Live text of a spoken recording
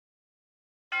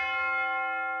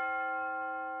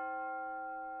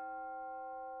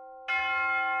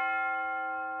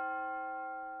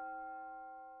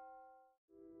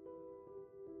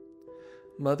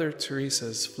Mother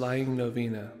Teresa's Flying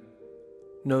Novena.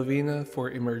 Novena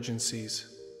for Emergencies.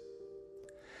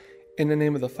 In the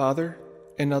name of the Father,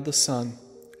 and of the Son,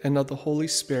 and of the Holy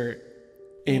Spirit.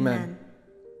 Amen.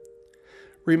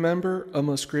 Remember, O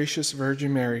most gracious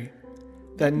Virgin Mary,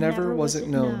 that never was it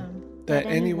known that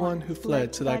anyone who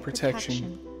fled to thy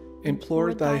protection,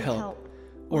 implored thy help,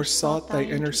 or sought thy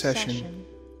intercession,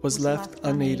 was left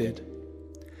unaided.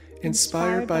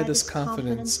 Inspired by this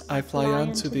confidence, I fly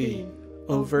unto thee,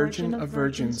 O Virgin of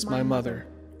Virgins, my Mother.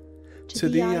 To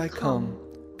thee I come,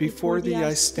 before thee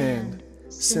I stand,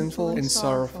 sinful and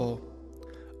sorrowful.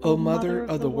 O Mother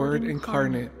of the Word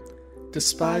incarnate,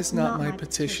 despise not my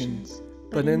petitions,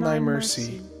 but in thy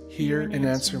mercy hear and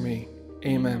answer me.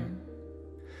 Amen.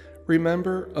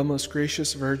 Remember, O most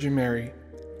gracious Virgin Mary,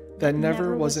 that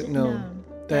never was it known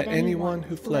that anyone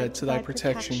who fled to thy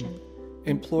protection,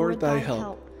 implored thy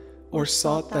help, or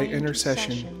sought thy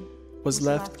intercession, was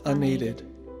left unaided.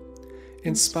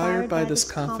 Inspired by this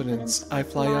confidence, I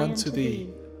fly unto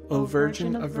thee, O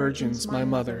Virgin of Virgins, my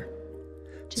Mother.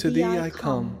 To thee I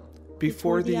come,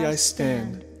 before thee I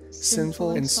stand,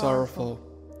 sinful and sorrowful.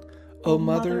 O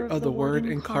Mother of the Word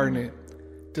incarnate,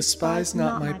 despise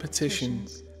not my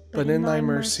petitions, but in thy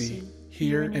mercy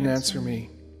hear and answer me.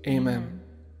 Amen.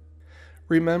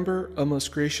 Remember, O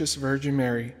most gracious Virgin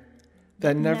Mary,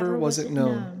 that never was it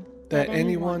known that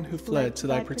anyone who fled to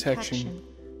thy protection,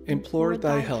 implored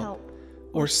thy help,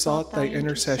 or sought thy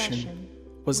intercession,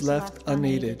 was left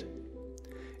unaided.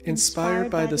 Inspired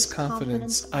by this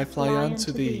confidence, I fly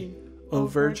unto thee, O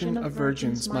Virgin of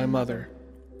Virgins, my Mother.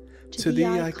 To thee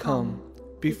I come,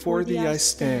 before thee I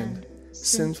stand,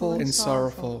 sinful and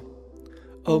sorrowful.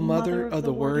 O Mother of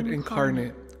the Word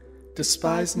incarnate,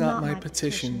 despise not my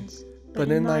petitions,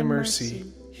 but in thy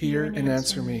mercy hear and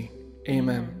answer me.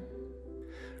 Amen.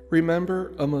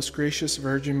 Remember, O most gracious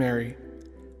Virgin Mary,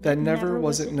 that never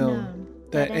was it known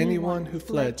that anyone who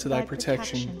fled to thy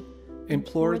protection,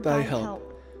 implored thy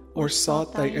help, or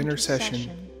sought thy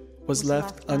intercession, was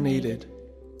left unaided.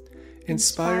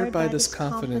 Inspired by this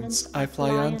confidence, I fly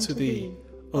unto thee,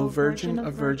 O Virgin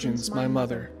of Virgins, my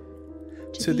Mother.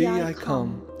 To thee I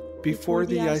come, before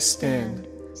thee I stand,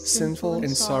 sinful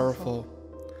and sorrowful.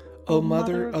 O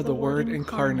Mother of the Word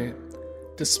incarnate,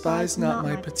 despise not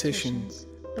my petitions,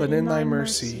 but in thy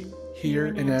mercy hear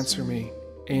and answer me.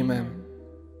 Amen.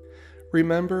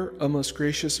 Remember, O most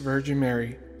gracious Virgin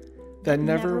Mary, that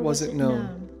never was it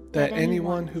known that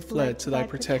anyone who fled to thy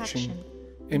protection,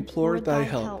 implored thy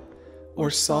help, or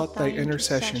sought thy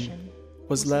intercession,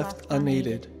 was left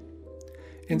unaided.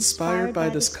 Inspired by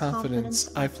this confidence,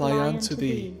 I fly unto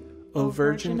thee, O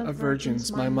Virgin of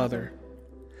Virgins, my Mother.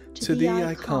 To thee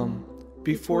I come,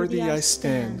 before thee I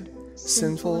stand,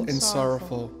 sinful and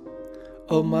sorrowful.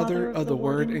 O Mother of the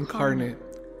Word incarnate,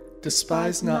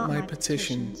 despise not my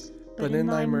petitions, but in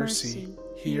thy mercy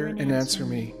hear and answer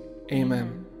me.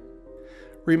 Amen.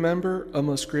 Remember, O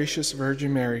most gracious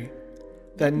Virgin Mary,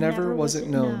 that never was it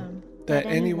known that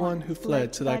anyone who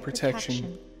fled to thy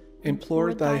protection,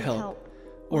 implored thy help,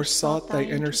 or sought thy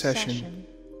intercession,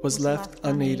 was left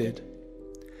unaided.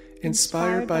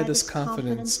 Inspired by this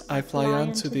confidence, I fly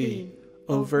unto thee,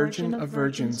 O Virgin of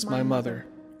Virgins, my Mother.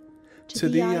 To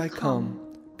thee I come,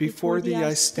 before thee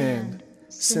I stand,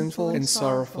 sinful and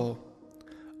sorrowful.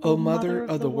 O Mother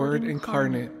of the Word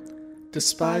incarnate,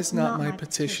 despise not my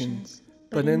petitions,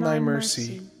 but in thy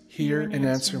mercy hear and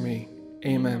answer me.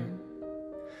 Amen.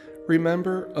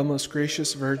 Remember, O most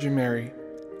gracious Virgin Mary,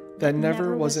 that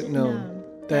never was it known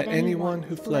that anyone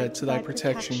who fled to thy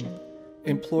protection,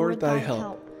 implored thy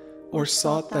help, or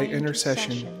sought thy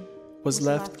intercession, was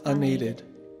left unaided.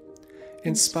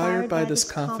 Inspired by this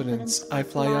confidence, I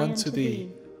fly unto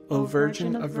thee, O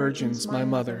Virgin of Virgins, my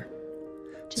Mother.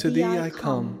 To thee I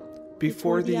come,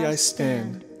 before thee I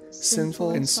stand,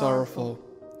 sinful and sorrowful.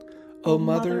 O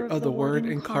Mother of the Word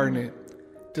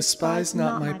incarnate, despise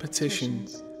not my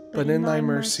petitions, but in thy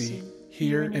mercy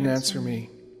hear and answer me.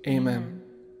 Amen.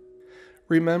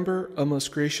 Remember, O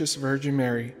most gracious Virgin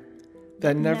Mary,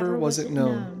 that never was it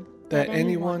known that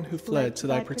anyone who fled to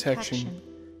thy protection,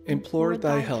 implored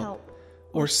thy help,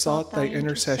 or sought thy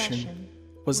intercession,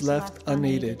 was left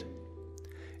unaided.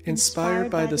 Inspired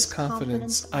by this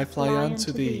confidence, I fly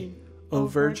unto thee, O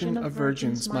Virgin of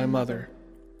Virgins, my Mother.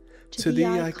 To thee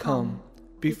I come,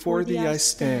 before thee I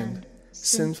stand,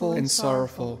 sinful and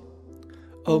sorrowful.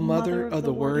 O Mother of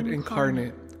the Word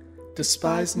incarnate,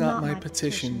 despise not my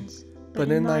petitions,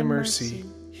 but in thy mercy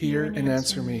hear and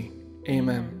answer me.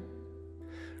 Amen.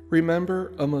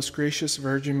 Remember, O most gracious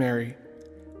Virgin Mary,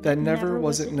 that never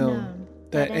was it known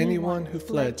that anyone who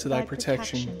fled to thy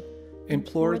protection,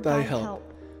 implored thy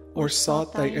help, or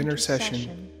sought thy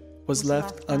intercession, was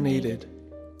left unaided.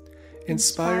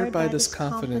 Inspired by this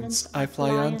confidence, I fly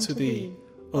on to thee,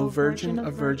 O Virgin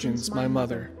of Virgins, my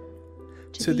Mother.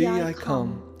 To thee I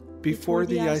come, before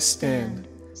thee I stand,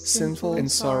 sinful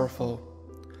and sorrowful.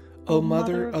 O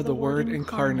Mother of the Word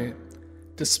incarnate,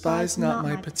 despise not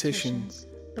my petitions,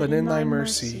 but in thy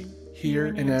mercy hear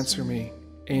and answer me.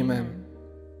 Amen.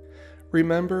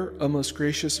 Remember, O most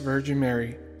gracious Virgin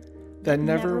Mary, that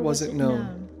never was it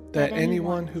known that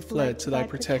anyone who fled to thy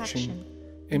protection,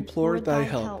 implored thy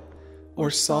help, or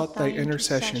sought thy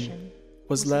intercession,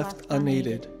 was left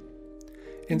unaided.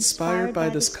 Inspired by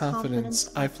this confidence,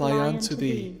 I fly on to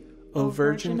thee, O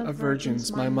Virgin of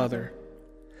Virgins, my Mother.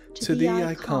 To thee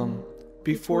I come,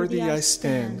 before thee I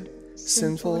stand,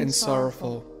 sinful and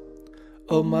sorrowful.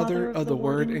 O Mother of the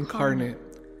Word incarnate,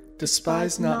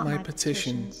 despise not my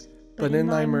petitions, but in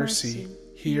thy mercy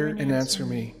hear and answer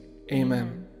me.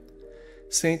 Amen.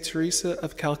 Saint Teresa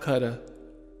of Calcutta,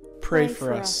 pray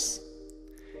for us.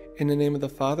 In the name of the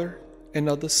Father, and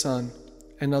of the Son,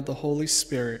 and of the Holy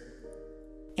Spirit.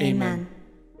 Amen.